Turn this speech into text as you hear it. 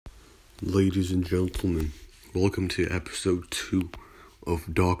Ladies and gentlemen, welcome to episode 2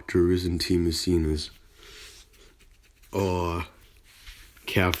 of Dr. T. Messina's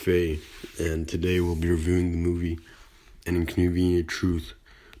Cafe, and today we'll be reviewing the movie An Inconvenient Truth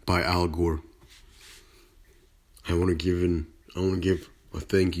by Al Gore. I want to give a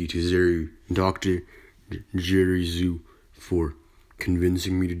thank you to Dr. Jerry Zhu for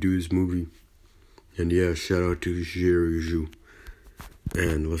convincing me to do this movie, and shout out to Jerry Zhu.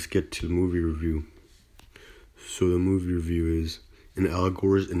 And let's get to the movie review. So the movie review is, in Al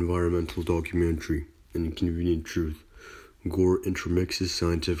Gore's environmental documentary, An Inconvenient Truth, Gore intermixes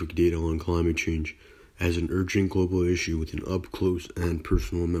scientific data on climate change as an urgent global issue with an up-close and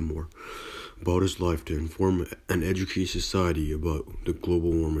personal memoir about his life to inform and educate society about the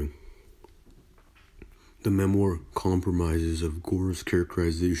global warming. The memoir compromises of Gore's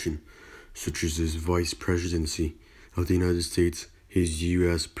characterization, such as his vice presidency of the United States, his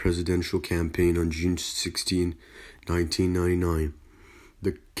U.S. presidential campaign on June 16, 1999,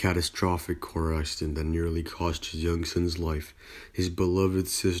 the catastrophic car accident that nearly cost his young son's life, his beloved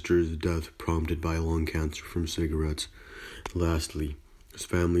sister's death prompted by lung cancer from cigarettes, and lastly, his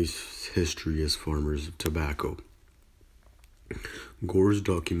family's history as farmers of tobacco. Gore's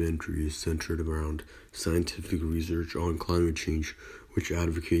documentary is centered around scientific research on climate change, which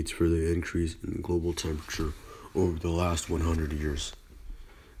advocates for the increase in global temperature over the last 100 years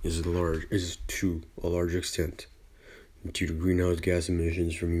is to a large extent due to greenhouse gas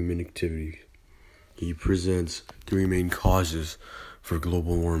emissions from human activity. He presents three main causes for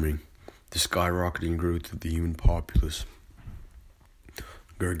global warming: the skyrocketing growth of the human populace,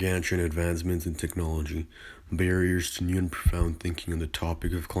 gargantuan advancements in technology, barriers to new and profound thinking on the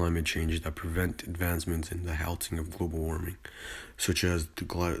topic of climate change that prevent advancements in the halting of global warming, such as the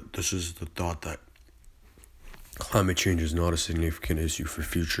thought that climate change is not a significant issue for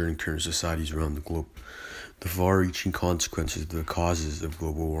future and current societies around the globe. The far-reaching consequences of the causes of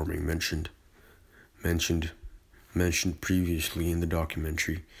global warming mentioned previously in the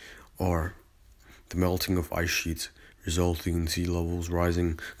documentary are the melting of ice sheets, resulting in sea levels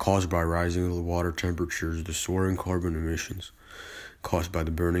rising, caused by rising water temperatures, the soaring carbon emissions caused by the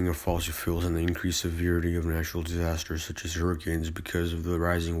burning of fossil fuels, and the increased severity of natural disasters such as hurricanes because of the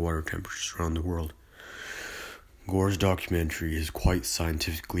rising water temperatures around the world. Gore's documentary is quite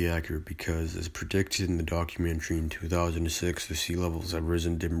scientifically accurate because, as predicted in the documentary in 2006, the sea levels have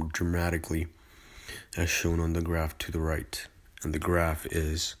risen dramatically, as shown on the graph to the right. And the graph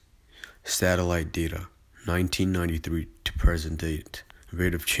is satellite data, 1993 to present date,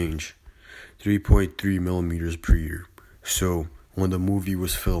 rate of change, 3.3 millimeters per year. So, when the movie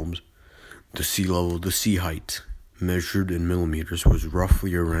was filmed, the sea height, measured in millimeters, was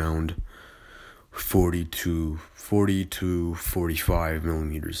roughly around 40 to 45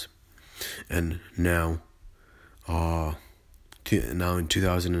 millimeters, and now in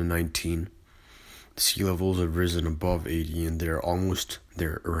 2019, sea levels have risen above 80, and they're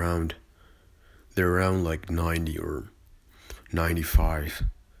around like 90 or 95.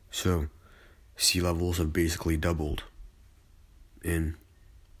 So sea levels have basically doubled in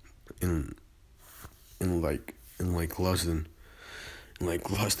less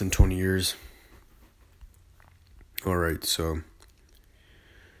than 20 years. Alright, so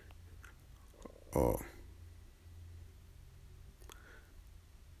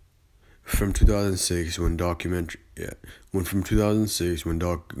from 2006 when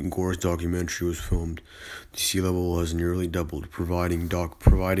Gore's documentary was filmed, the sea level has nearly doubled, providing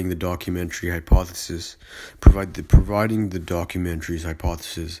the documentary's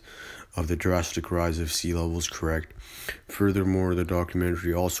hypothesis of the drastic rise of sea levels correct. Furthermore, the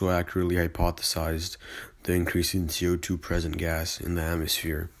documentary also accurately hypothesized the increase in CO2 present gas in the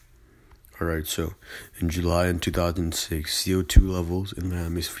atmosphere. Alright, so in July in 2006, CO2 levels in the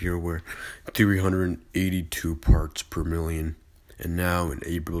atmosphere were 382 parts per million, and now in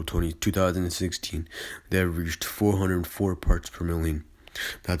April 2016, they have reached 404 parts per million.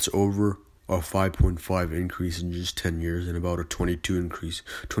 That's over a 5.5 increase in just 10 years, and about a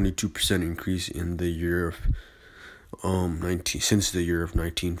 22% increase in the year of since the year of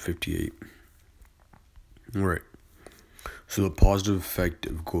 1958. Alright, so the positive effect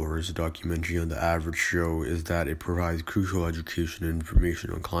of Gore's documentary on the average Joe is that it provides crucial education and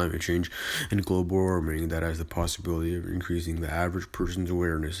information on climate change and global warming that has the possibility of increasing the average person's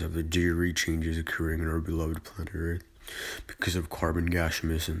awareness of the dreary changes occurring on our beloved planet Earth because of carbon gas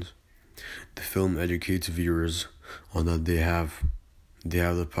emissions. The film educates viewers on that they have They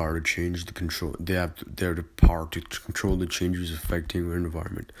have the power to change the control. They have the power to control the changes affecting their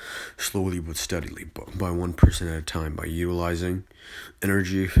environment, slowly but steadily, but by 1% at a time. By utilizing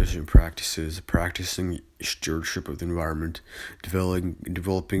energy-efficient practices, practicing stewardship of the environment,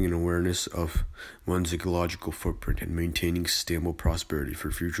 developing an awareness of one's ecological footprint, and maintaining sustainable prosperity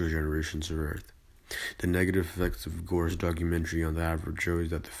for future generations of Earth. The negative effects of Gore's documentary on the average Joe is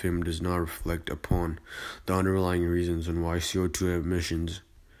that the film does not reflect upon the underlying reasons on why CO2 emissions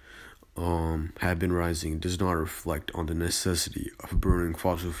have been rising. It does not reflect on the necessity of burning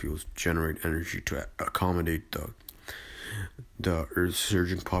fossil fuels to generate energy to accommodate the Earth's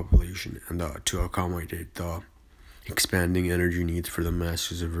surging population and to accommodate the expanding energy needs for the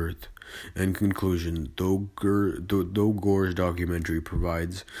masses of Earth. In conclusion, though Gore's documentary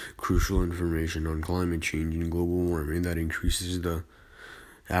provides crucial information on climate change and global warming that increases the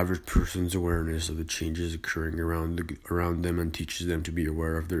average person's awareness of the changes occurring around them and teaches them to be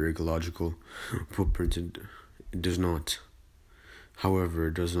aware of their ecological footprint, it does not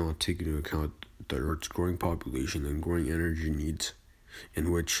take into account the Earth's growing population and growing energy needs, in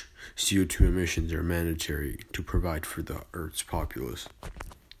which CO2 emissions are mandatory to provide for the Earth's populace.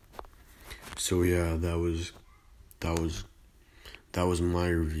 So yeah, that was my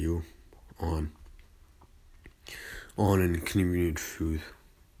review on Inconvenient Truth.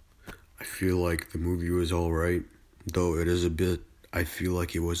 I feel like the movie was alright, though I feel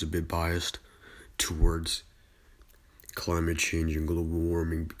like it was a bit biased towards climate change and global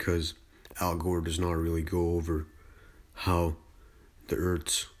warming, because Al Gore does not really go over how the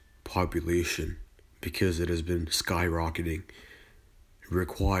Earth's population, because it has been skyrocketing,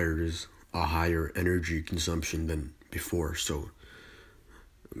 requires a higher energy consumption than before. So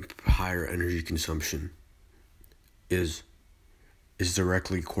higher energy consumption is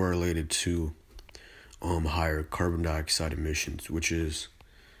directly correlated to higher carbon dioxide emissions, which is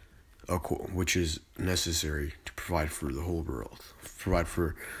necessary to provide for the whole world, provide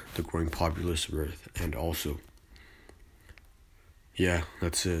for the growing populace of Earth, and also, yeah,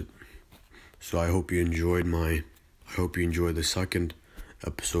 that's it. So I hope you enjoyed the second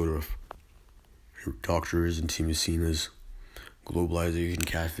episode of Dr. Riz and Team Messina's Globalization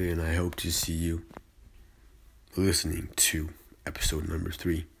Cafe, and I hope to see you listening to episode number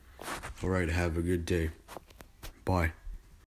 3. Alright, have a good day. Bye.